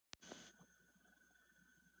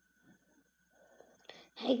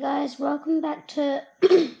Hey guys, welcome back to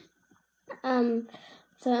The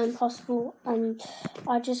Impossible.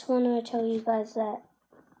 I just want to tell you guys that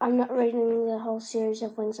I'm not reading the whole series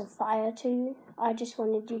of Wings of Fire to you. I just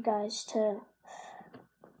wanted you guys to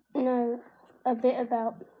know a bit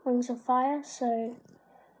about Wings of Fire, so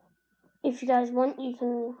if you guys want, you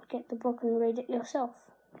can get the book and read it yourself.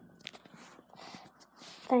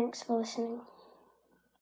 Thanks for listening.